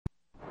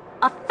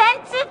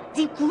Offensive,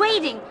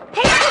 degrading,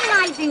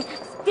 patronizing,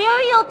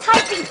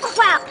 stereotyping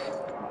crap.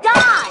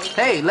 Die!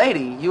 Hey,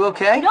 lady, you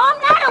okay? No, I'm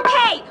not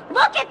okay!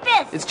 Look at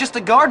this! It's just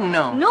a garden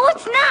gnome. No,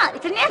 it's not!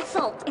 It's an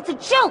insult! It's a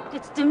joke!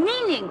 It's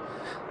demeaning!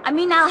 I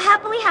mean, I'll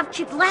happily have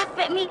kids laugh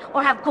at me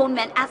or have grown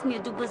men ask me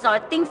to do bizarre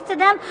things to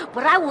them,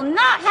 but I will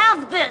not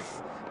have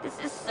this! This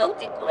is so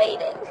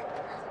degrading.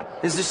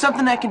 Is there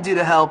something I can do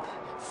to help?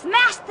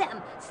 Smash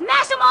them!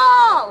 Smash them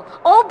all!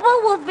 Old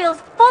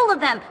Bullwillville's full of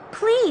them!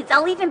 Please,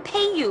 I'll even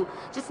pay you.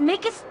 Just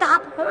make it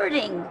stop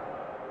hurting.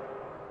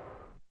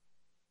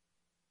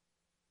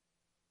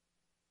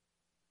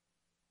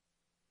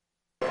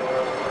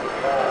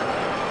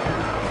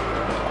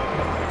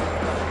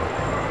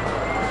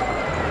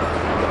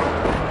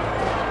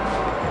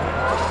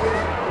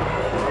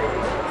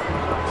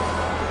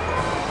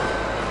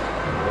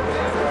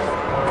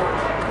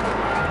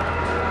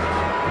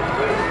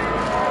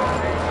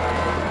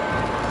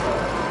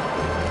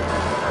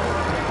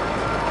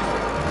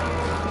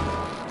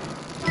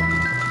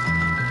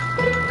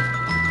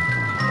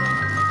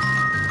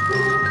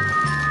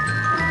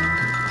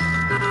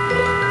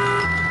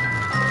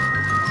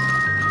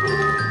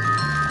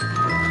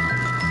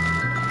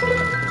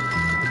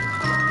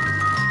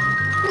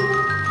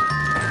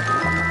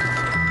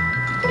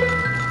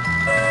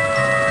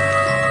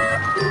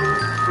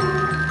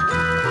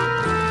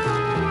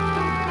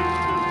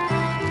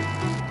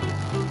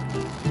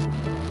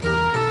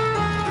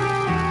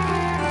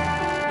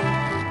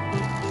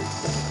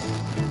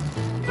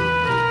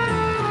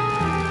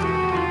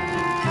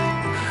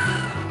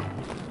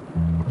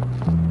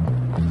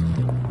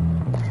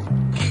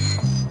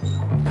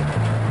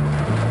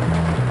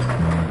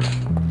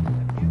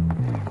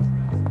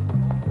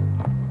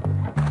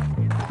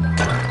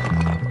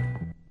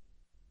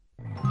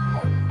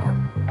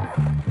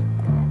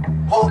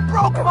 Who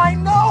broke my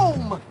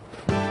gnome?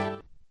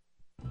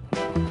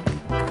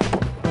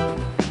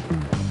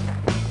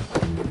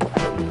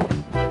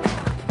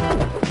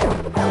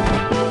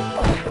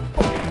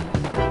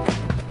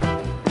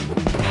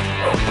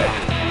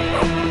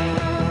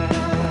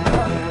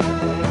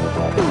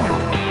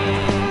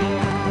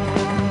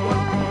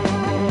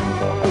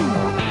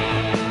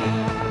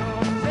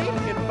 Save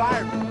the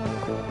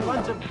environment.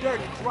 Bunch of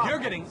dirty drops. You're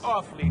getting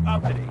awfully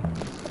uppity.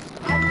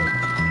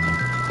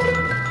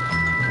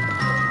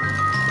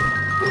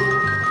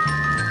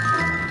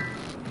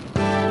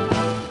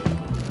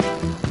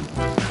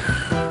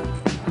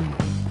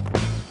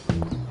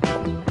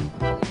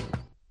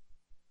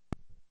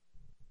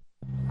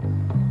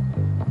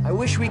 I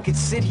wish we could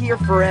sit here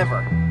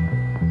forever.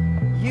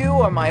 You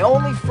are my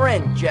only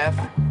friend, Jeff.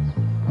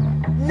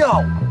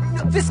 No,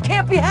 this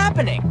can't be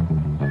happening.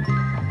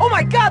 Oh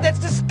my God, that's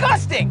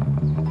disgusting!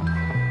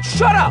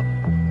 Shut up!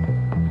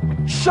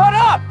 Shut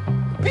up!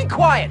 Be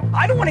quiet!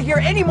 I don't want to hear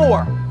any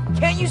more!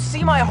 Can't you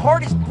see my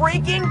heart is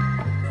breaking?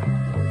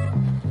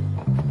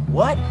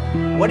 What?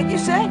 What did you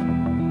say?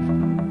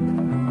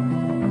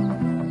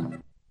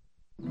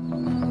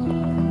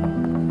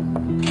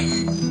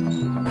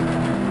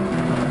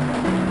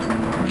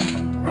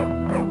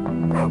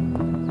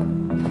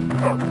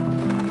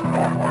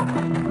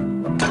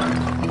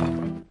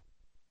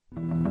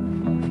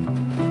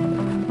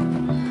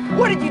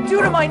 What did you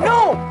do to my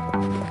gnome?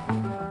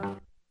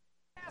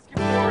 Asking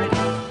for it.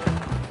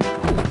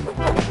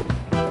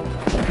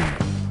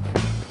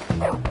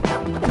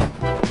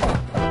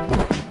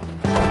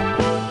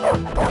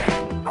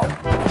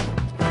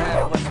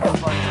 That wasn't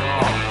fun at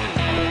all.